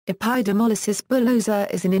Epidermolysis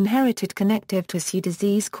bullosa is an inherited connective tissue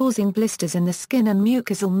disease causing blisters in the skin and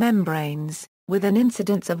mucosal membranes, with an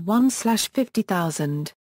incidence of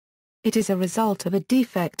 1/50,000. It is a result of a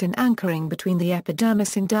defect in anchoring between the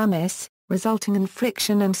epidermis and dermis, resulting in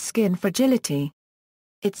friction and skin fragility.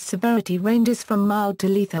 Its severity ranges from mild to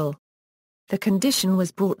lethal. The condition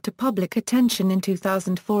was brought to public attention in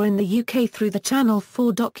 2004 in the UK through the Channel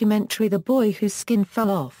 4 documentary The Boy Whose Skin Fell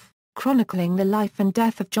Off, chronicling the life and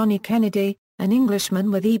death of Jonny Kennedy, an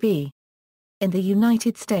Englishman with EB. In the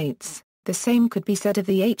United States, the same could be said of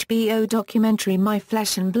the HBO documentary My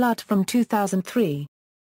Flesh and Blood from 2003.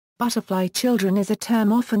 Butterfly children is a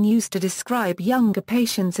term often used to describe younger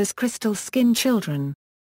patients as crystal skin children.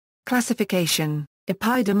 Classification: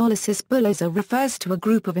 Epidermolysis bullosa refers to a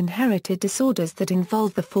group of inherited disorders that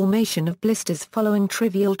involve the formation of blisters following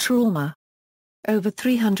trivial trauma. Over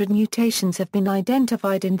 300 mutations have been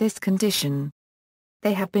identified in this condition.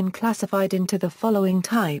 They have been classified into the following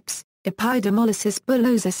types: Epidermolysis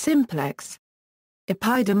bullosa simplex.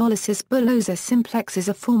 Epidermolysis bullosa simplex is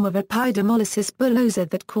a form of epidermolysis bullosa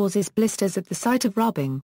that causes blisters at the site of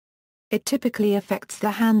rubbing. It typically affects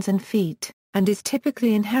the hands and feet, and is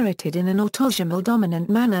typically inherited in an autosomal dominant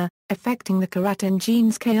manner, affecting the keratin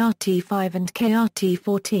genes KRT5 and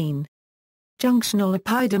KRT14. Junctional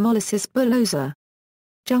epidermolysis bullosa.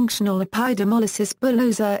 Junctional epidermolysis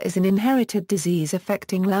bullosa is an inherited disease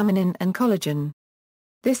affecting laminin and collagen.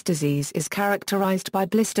 This disease is characterized by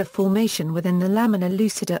blister formation within the lamina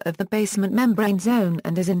lucida of the basement membrane zone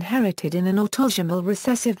and is inherited in an autosomal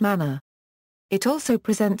recessive manner. It also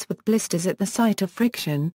presents with blisters at the site of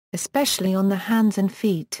friction, especially on the hands and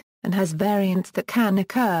feet, and has variants that can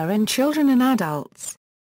occur in children and adults.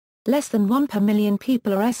 Less than 1 per million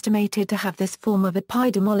people are estimated to have this form of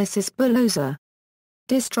epidermolysis bullosa.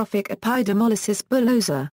 Dystrophic epidermolysis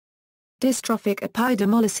bullosa. Dystrophic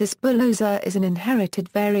epidermolysis bullosa is an inherited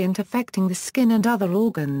variant affecting the skin and other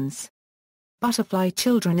organs. Butterfly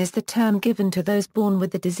children is the term given to those born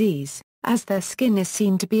with the disease, as their skin is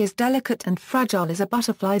seen to be as delicate and fragile as a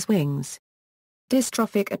butterfly's wings.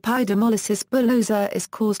 Dystrophic epidermolysis bullosa is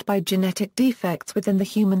caused by genetic defects within the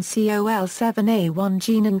human COL7A1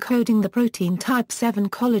 gene encoding the protein type 7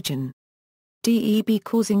 collagen.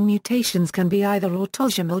 DEB-causing mutations can be either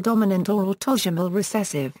autosomal dominant or autosomal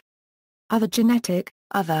recessive. Other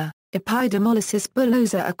epidermolysis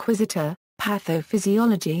bullosa acquisita,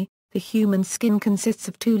 pathophysiology. The human skin consists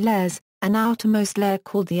of two layers, an outermost layer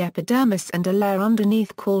called the epidermis and a layer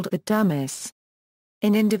underneath called the dermis.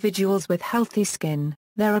 In individuals with healthy skin,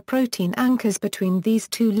 there are protein anchors between these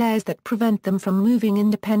two layers that prevent them from moving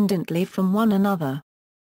independently from one another.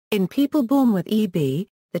 In people born with EB,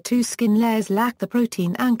 the two skin layers lack the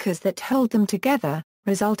protein anchors that hold them together,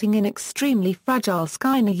 resulting in extremely fragile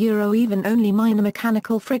skin. Even only minor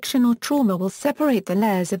mechanical friction or trauma will separate the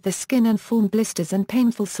layers of the skin and form blisters and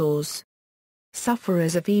painful sores.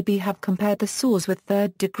 Sufferers of EB have compared the sores with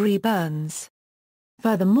third-degree burns.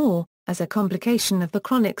 Furthermore, as a complication of the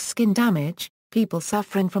chronic skin damage, people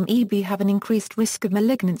suffering from EB have an increased risk of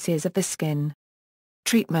malignancies of the skin.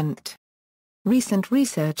 Treatment. Recent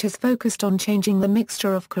research has focused on changing the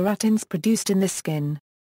mixture of keratins produced in the skin.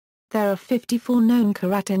 There are 54 known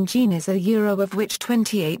keratin genes, of which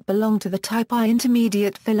 28 belong to the type I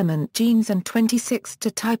intermediate filament genes and 26 to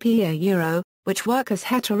type E, which work as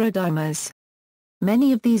heterodimers.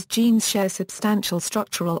 Many of these genes share substantial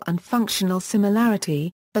structural and functional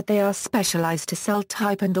similarity, but they are specialized to cell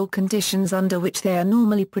type and/or conditions under which they are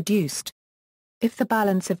normally produced. If the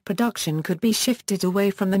balance of production could be shifted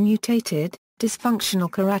away from the mutated, dysfunctional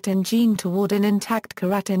keratin gene toward an intact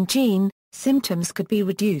keratin gene, symptoms could be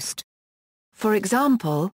reduced. For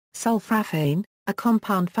example, sulforaphane, a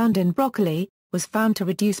compound found in broccoli, was found to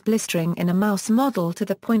reduce blistering in a mouse model to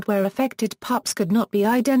the point where affected pups could not be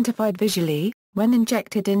identified visually, when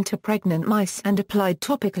injected into pregnant mice and applied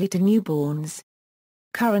topically to newborns.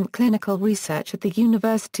 Current clinical research at the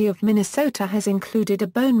University of Minnesota has included a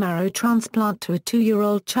bone marrow transplant to a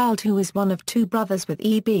 2-year-old child who is one of 2 brothers with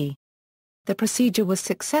EB. The procedure was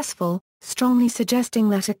successful, strongly suggesting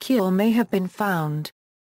that a cure may have been found.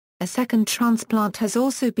 A second transplant has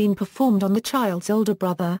also been performed on the child's older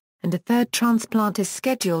brother, and a third transplant is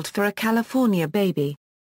scheduled for a California baby.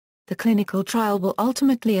 The clinical trial will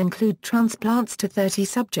ultimately include transplants to 30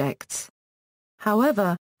 subjects.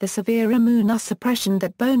 However, the severe immunosuppression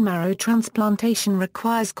that bone marrow transplantation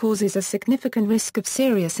requires causes a significant risk of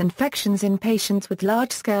serious infections in patients with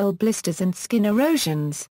large-scale blisters and skin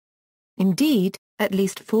erosions. Indeed, at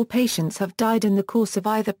least 4 patients have died in the course of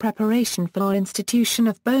either preparation for or institution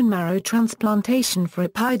of bone marrow transplantation for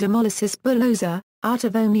epidermolysis bullosa, out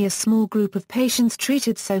of only a small group of patients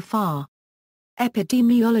treated so far.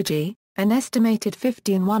 Epidemiology, an estimated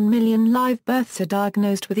 50 in 1 million live births are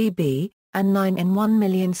diagnosed with EB, and 9 in 1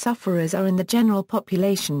 million sufferers are in the general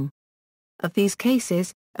population. Of these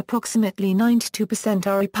cases, approximately 92%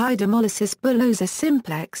 are epidermolysis bullosa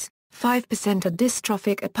simplex, 5% are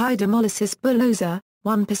dystrophic epidermolysis bullosa,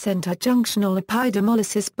 1% are junctional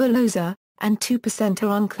epidermolysis bullosa, and 2%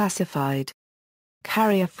 are unclassified.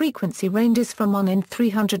 Carrier frequency ranges from 1 in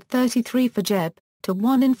 333 for JEB, to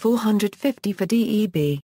 1 in 450 for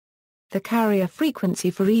DEB. The carrier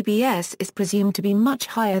frequency for EBS is presumed to be much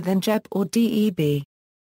higher than JEB or DEB.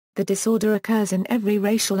 The disorder occurs in every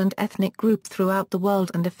racial and ethnic group throughout the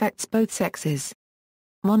world and affects both sexes.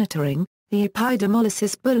 Monitoring, the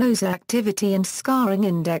Epidermolysis Bullosa Activity and Scarring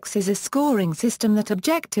Index is a scoring system that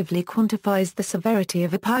objectively quantifies the severity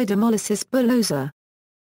of epidermolysis bullosa.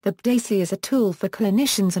 The BDASI is a tool for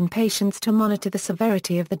clinicians and patients to monitor the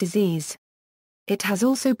severity of the disease. It has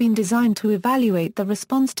also been designed to evaluate the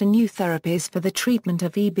response to new therapies for the treatment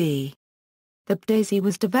of EB. The BDASI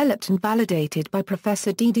was developed and validated by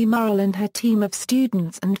Professor Dee Murrell and her team of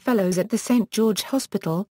students and fellows at the St George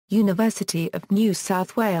Hospital, University of New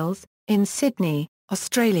South Wales, in Sydney,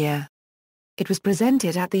 Australia. It was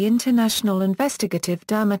presented at the International Investigative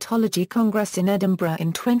Dermatology Congress in Edinburgh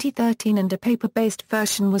in 2013 and a paper-based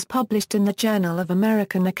version was published in the Journal of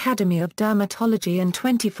American Academy of Dermatology in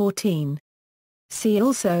 2014. See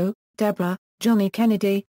also, Deborah, Jonny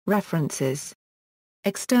Kennedy, references.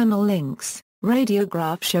 External links,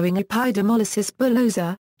 radiograph showing epidermolysis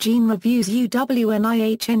bullosa, Gene Reviews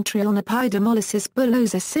UWNIH entry on epidermolysis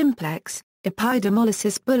bullosa simplex,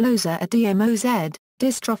 epidermolysis bullosa ADMOZ,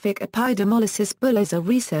 Dystrophic Epidermolysis Bullosa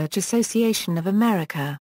Research Association of America.